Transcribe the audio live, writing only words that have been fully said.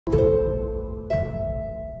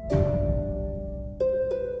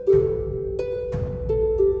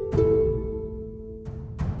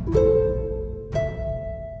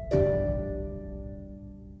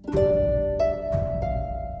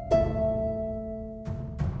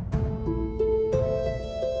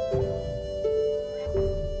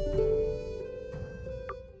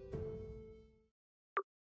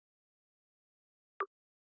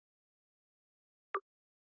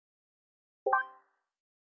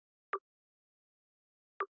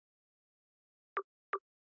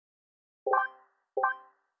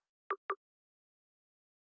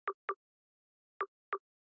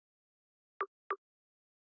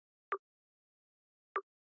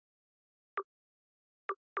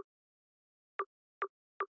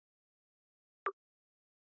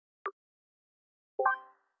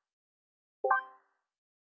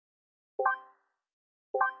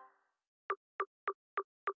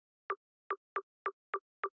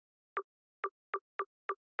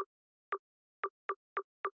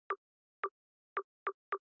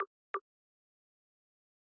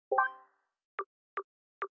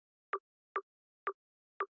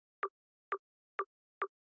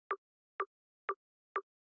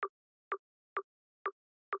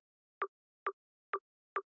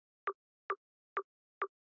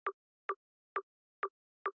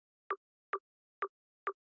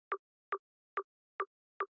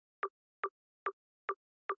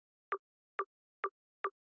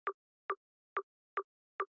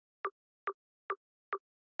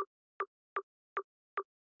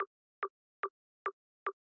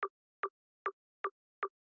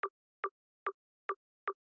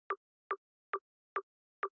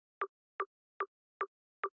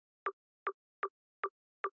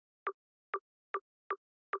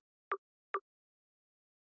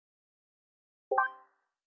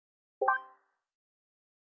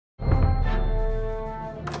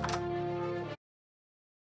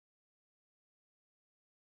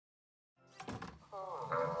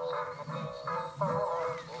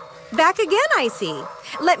Back again, I see.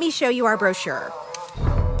 Let me show you our brochure.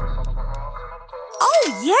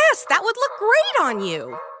 Oh, yes, that would look great on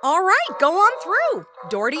you. All right, go on through.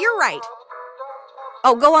 Door to your right.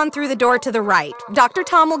 Oh, go on through the door to the right. Dr.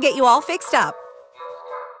 Tom will get you all fixed up.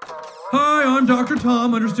 Hi, I'm Dr.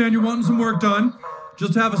 Tom. Understand you're wanting some work done.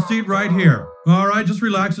 Just have a seat right here. All right, just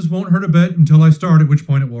relax. This won't hurt a bit until I start, at which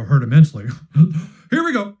point it will hurt immensely. Here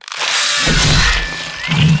we go.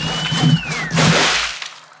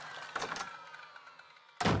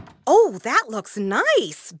 Oh, that looks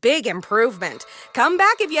nice. Big improvement. Come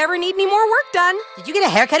back if you ever need any more work done. Did you get a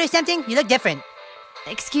haircut or something? You look different.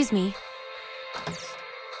 Excuse me.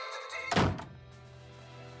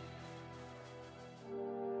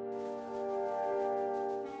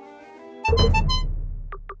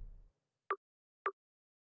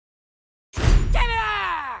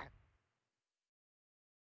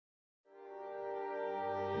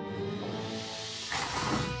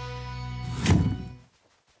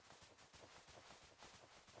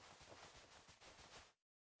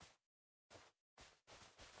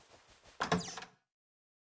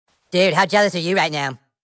 Dude, how jealous are you right now?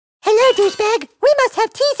 Hello, douchebag. We must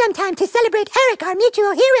have tea sometime to celebrate Eric, our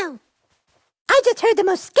mutual hero. I just heard the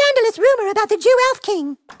most scandalous rumor about the Jew Elf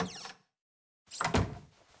King.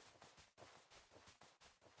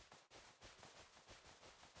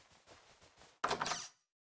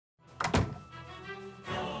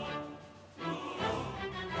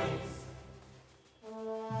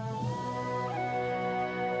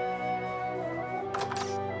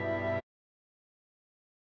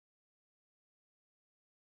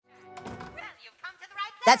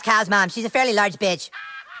 That's Kyle's mom. She's a fairly large bitch.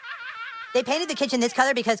 They painted the kitchen this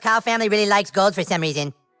color because Kyle family really likes gold for some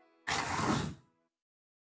reason.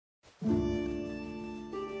 Everyone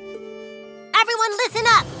listen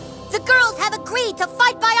up! The girls have agreed to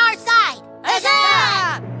fight by our side!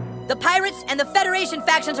 Huzzah! The pirates and the Federation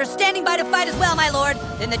factions are standing by to fight as well, my lord.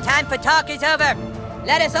 Then the time for talk is over.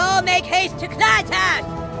 Let us all make haste to Clyde's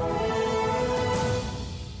house!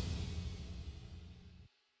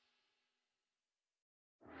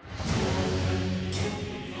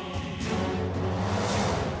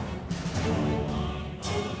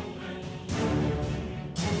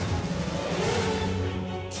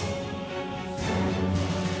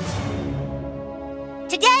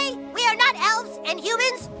 Today, we are not elves and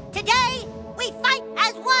humans. Today, we fight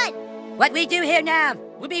as one. What we do here now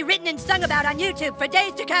will be written and sung about on YouTube for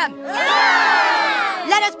days to come. Yeah!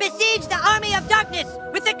 Let us besiege the army of darkness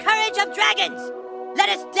with the courage of dragons. Let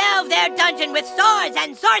us delve their dungeon with swords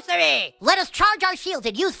and sorcery. Let us charge our shields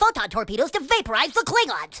and use photon torpedoes to vaporize the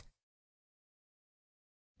Klingons.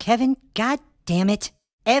 Kevin, god damn it.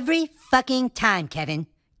 Every fucking time, Kevin.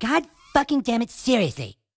 God fucking damn it,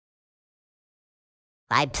 seriously.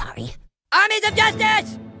 I'm sorry. Armies of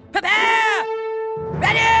justice! Prepare!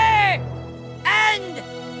 Ready! And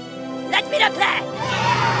let's meet up play!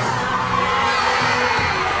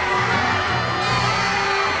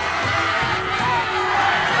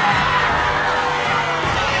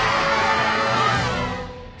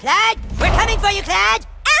 Clyde! We're coming for you, Clyde!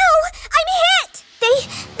 Ow! I'm hit!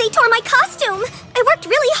 They tore my costume. I worked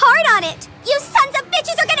really hard on it. You sons of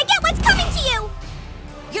bitches are gonna get what's coming to you!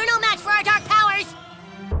 You're no match for our dark powers!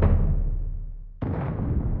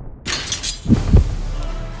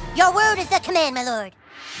 Your word is the command, my lord.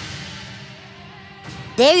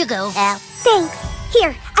 There you go, Al. Thanks.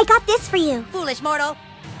 Here, I got this for you. Foolish mortal.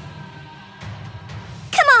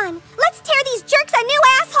 Come on, let's tear these jerks a new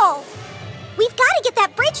asshole. We've got to get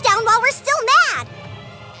that bridge down while we're still mad.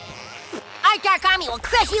 Our dark army will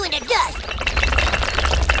crush you into dust.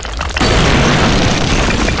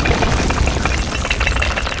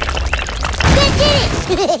 They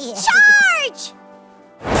did it! Charge!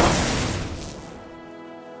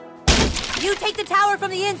 You take the tower from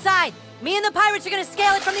the inside. Me and the pirates are gonna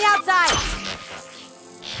scale it from the outside.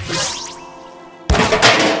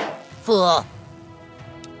 Fool.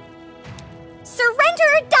 Surrender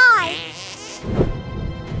or die!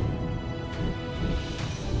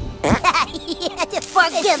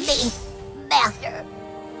 Forgive me, master.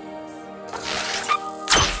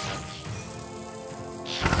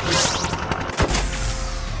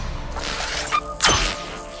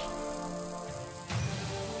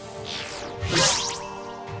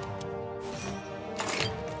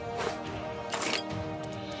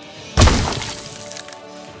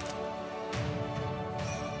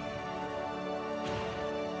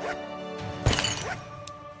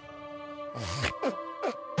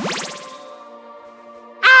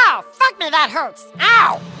 That hurts.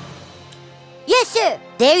 Ow! Yes, sir.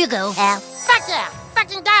 There you go, Al. Fuck yeah.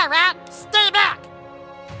 Fucking die, rat. Stay back.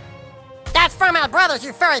 That's from our brothers,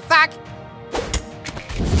 you furry fuck!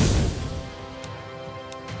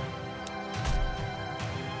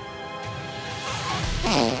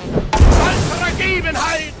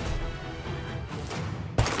 Gegebenheit!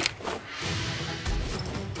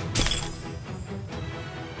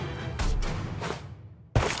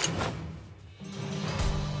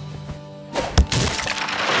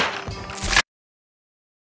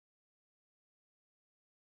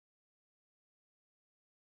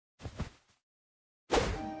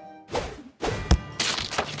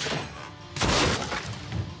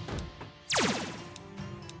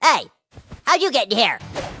 Hey, how'd you get in here?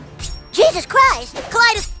 Jesus Christ!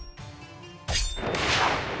 Clyde is...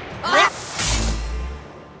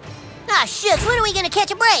 Ah, shucks, when are we gonna catch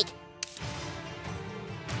a break?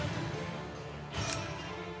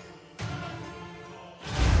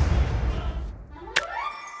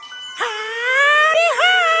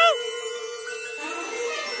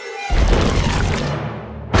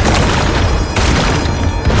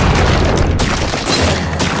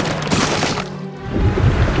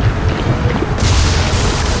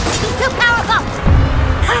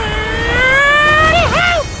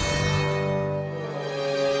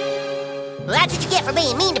 That's what you get for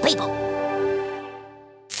being mean to people.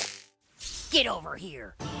 Get over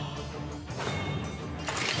here.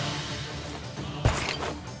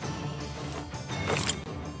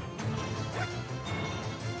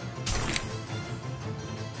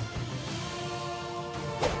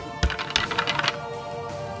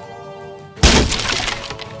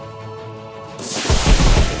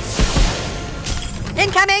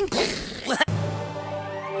 Incoming!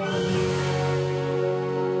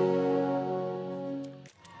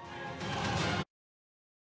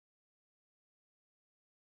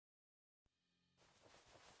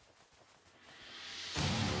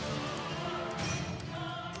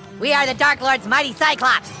 We are the Dark Lord's mighty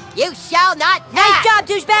Cyclops. You shall not pass. Nice job,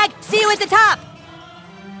 douchebag. See you at the top.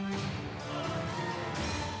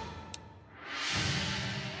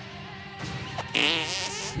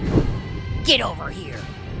 Get over here.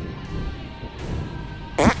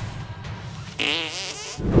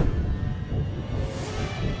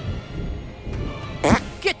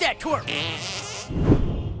 Get that twerp.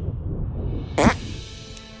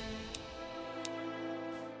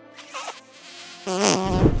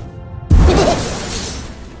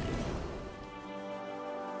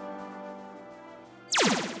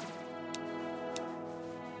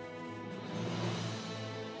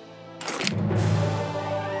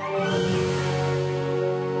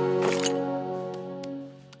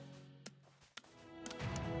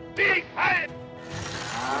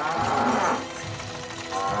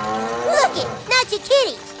 Look it, not your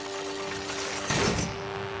kitties.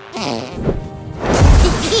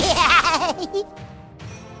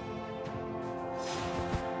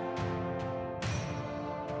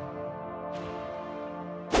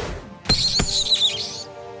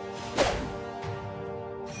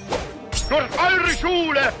 Durch eure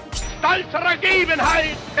Schule, stolzerer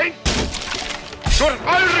Gegebenheit, durch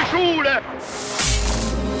eure Schule.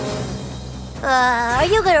 Are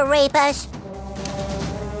you gonna rape us?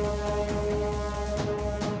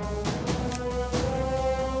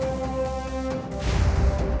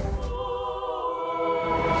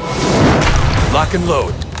 Lock and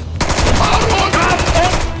load.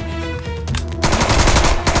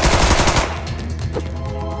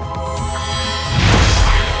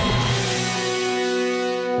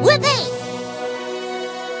 Whoopee!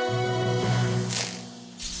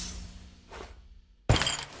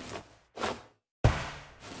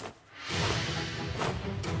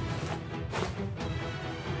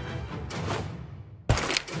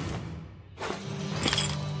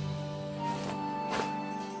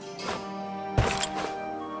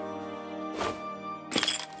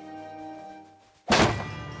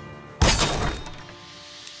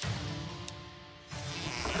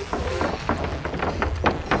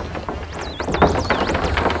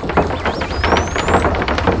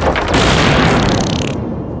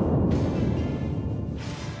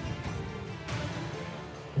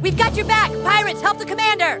 We've got your back! Pirates, help the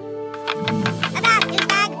commander! Avast,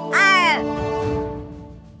 douchebag! Arr!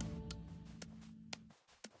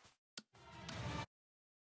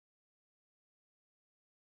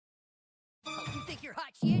 Oh, you think you're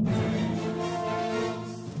hot shit?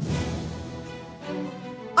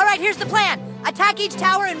 All right, here's the plan. Attack each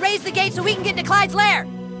tower and raise the gate so we can get into Clyde's lair.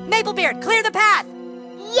 Maplebeard, clear the path!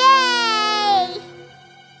 Yay!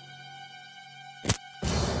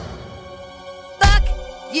 Fuck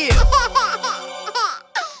you!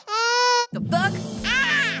 The fuck?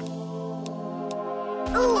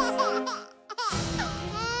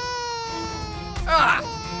 Ah!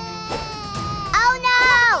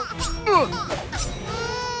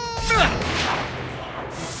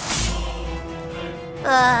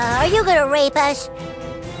 Are you gonna rape us?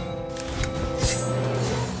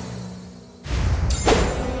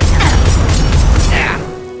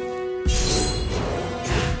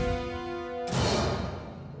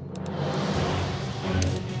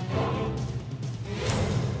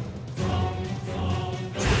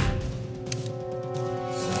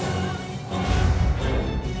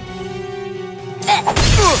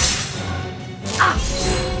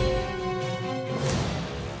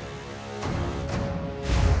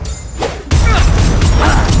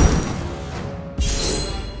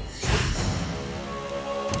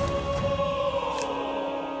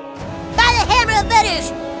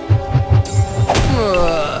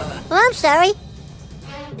 I'm sorry.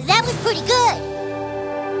 That was pretty good.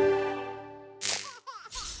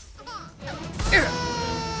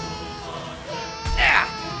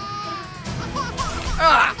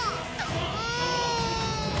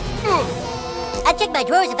 I'd check my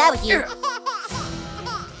drawers if I was you.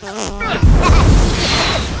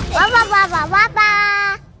 Wah, wah, wah, wah, wah,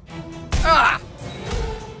 wah.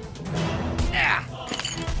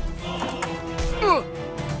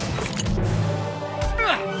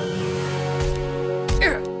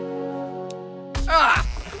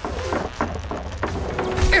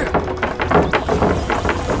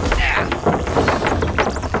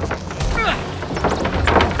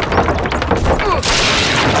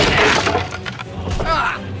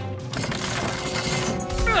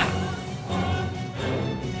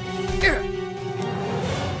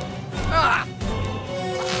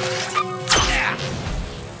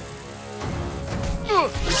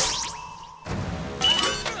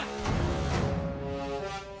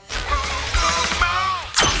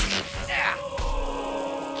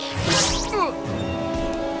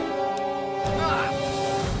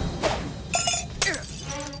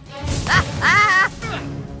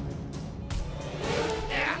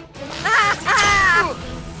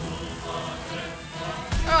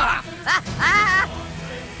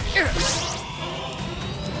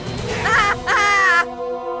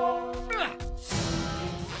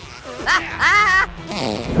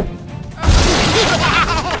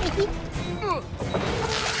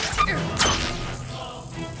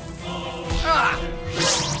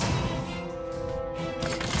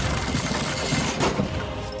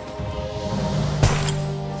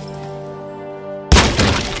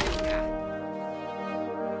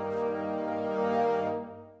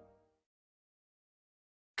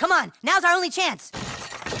 Come on, now's our only chance.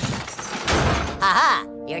 Aha,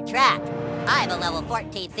 you're trapped. I'm a level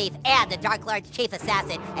 14 thief and the Dark Lord's chief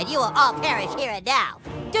assassin, and you will all perish here and now.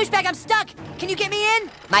 Douchebag, I'm stuck. Can you get me in?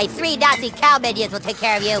 My 3 Nazi cow minions will take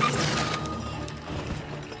care of you.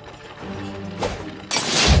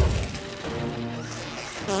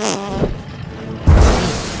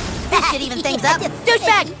 This shit even things up.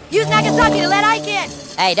 Douchebag, use Nagasaki to let Ike in.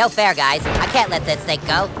 Hey, no fair, guys. I can't let this thing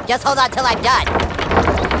go. Just hold on till I'm done.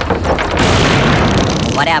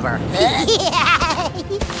 Whatever.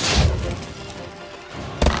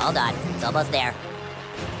 Hold on, it's almost there.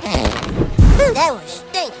 That was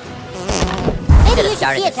stink. Maybe you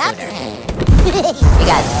should see a doctor. You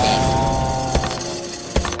guys stink.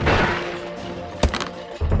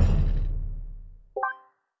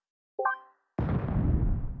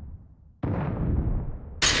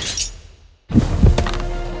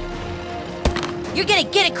 You're gonna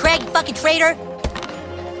get it, Craig, you fucking traitor.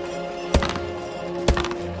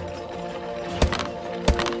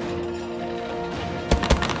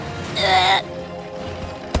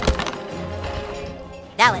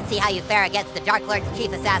 Now let's see how you fare against the Dark Lord's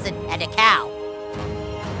chief assassin and a cow.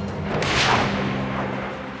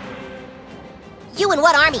 You in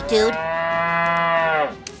what army, dude?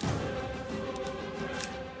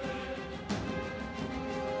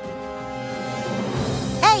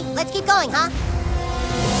 Hey, let's keep going, huh?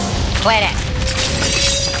 Quit it.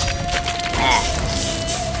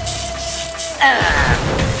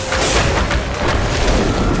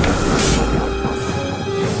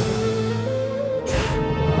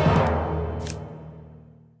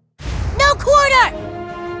 No quarter!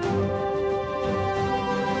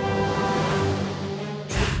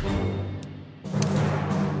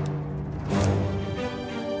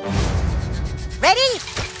 Ready?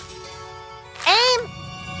 Aim!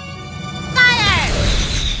 Fire!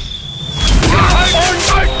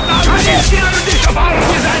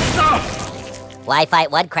 Why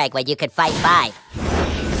fight one Craig when you could fight 5?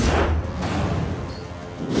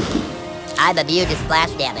 I'm immune to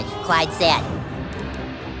splash damage, Clyde said.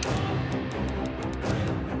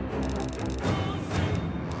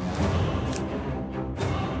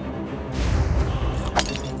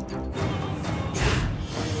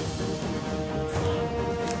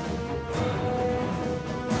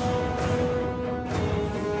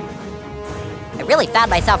 I really found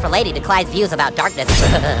myself relating to Clyde's views about darkness.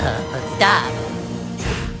 Stop.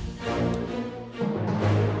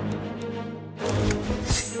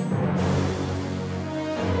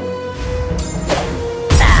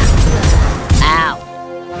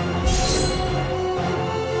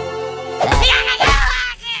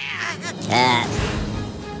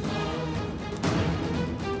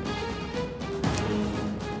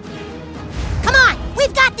 Come on,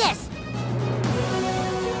 we've got this!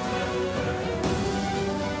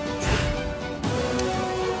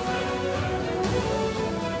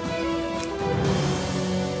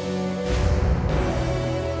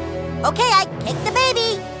 Okay, I kicked the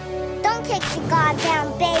baby. Don't kick the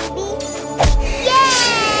goddamn baby.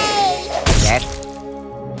 Yay! Yes.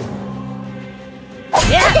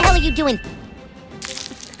 What the hell are you doing?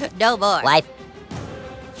 No more. Wife.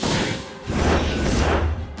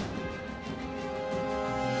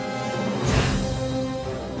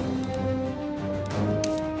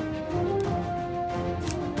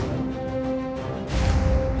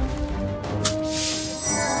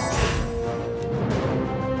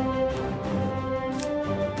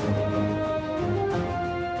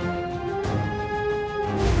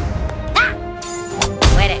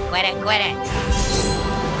 Quit it.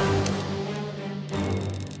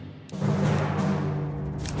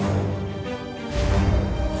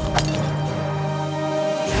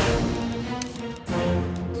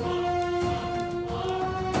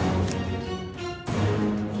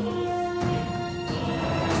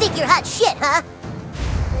 Think you're hot shit, huh?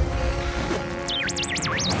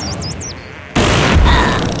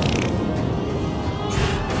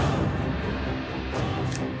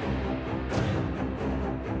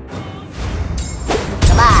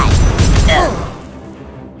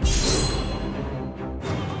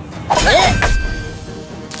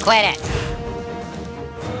 Quit it.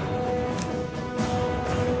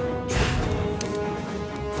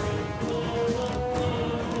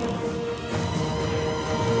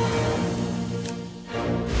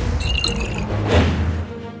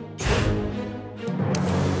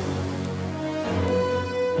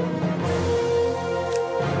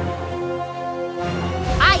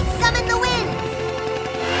 I summon the wind.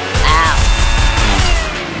 Ow.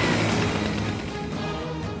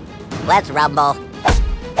 Let's rumble.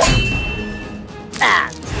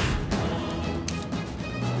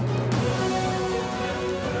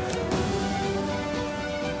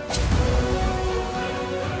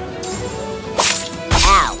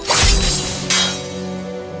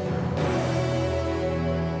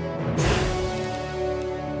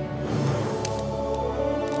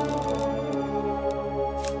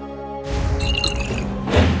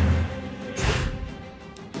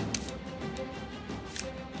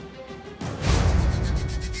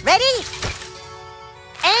 Ready?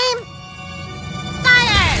 Aim!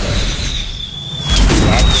 Fire!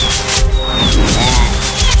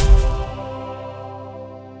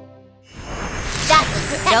 That was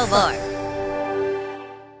successful. No more.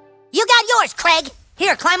 You got yours, Craig.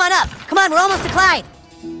 Here, climb on up. Come on, we're almost to Clyde.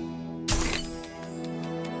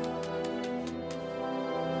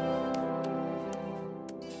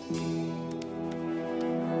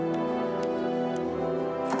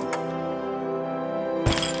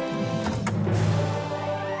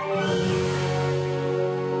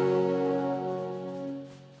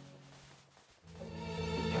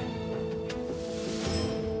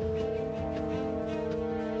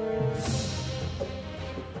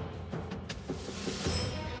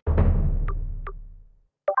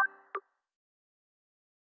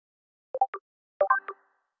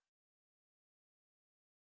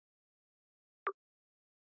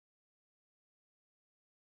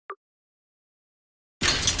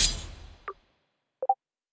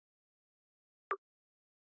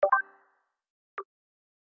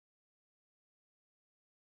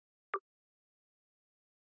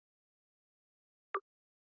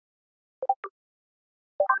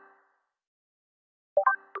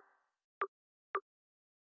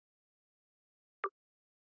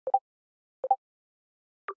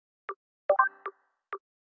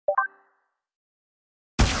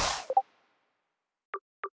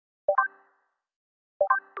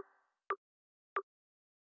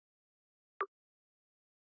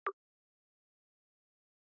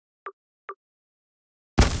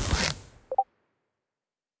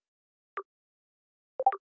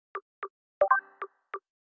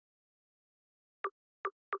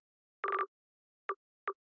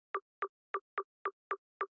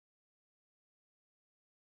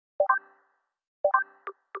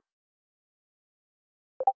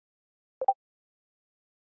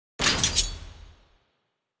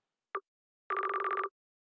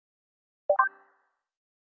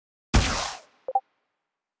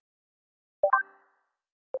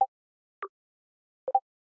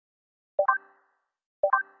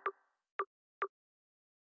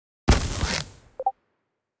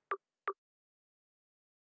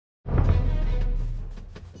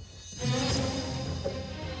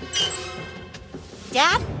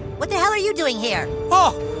 Dad? What the hell are you doing here?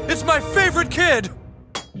 Oh, it's my favorite kid!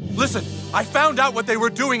 Listen, I found out what they were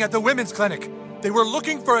doing at the women's clinic. They were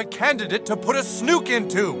looking for a candidate to put a snook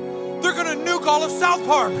into. They're gonna nuke all of South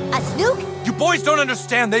Park. A snook? You boys don't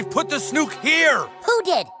understand. They've put the snook here. Who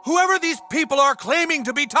did? Whoever these people are claiming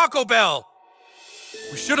to be Taco Bell.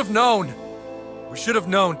 We should have known. We should have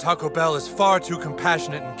known Taco Bell is far too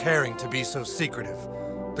compassionate and caring to be so secretive.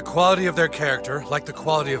 The quality of their character, like the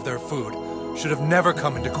quality of their food, should have never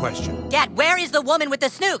come into question. Dad, where is the woman with the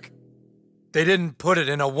snook? They didn't put it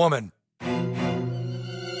in a woman.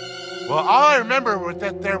 Well, all I remember was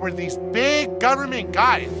that there were these big government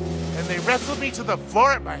guys, and they wrestled me to the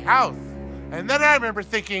floor at my house. And then I remember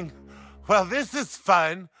thinking, well, this is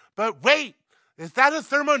fun, but wait, is that a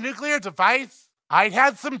thermonuclear device? I'd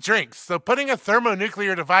had some drinks, so putting a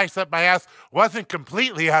thermonuclear device up my ass wasn't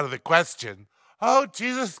completely out of the question. Oh,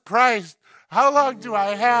 Jesus Christ, how long do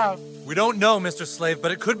I have? We don't know, Mr. Slave,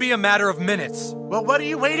 but it could be a matter of minutes. Well, what are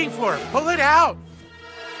you waiting for? Pull it out!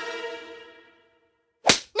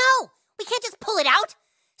 No! We can't just pull it out!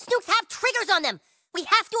 Snooks have triggers on them! We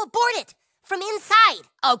have to abort it! From inside!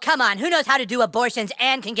 Oh, come on. Who knows how to do abortions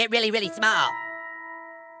and can get really, really small?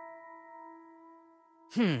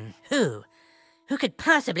 Who? Who could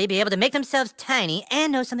possibly be able to make themselves tiny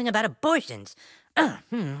and know something about abortions?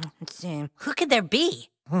 Let's see. Who could there be?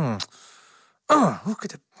 Who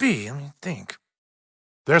could it be? Let me think.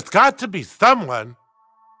 There's got to be someone.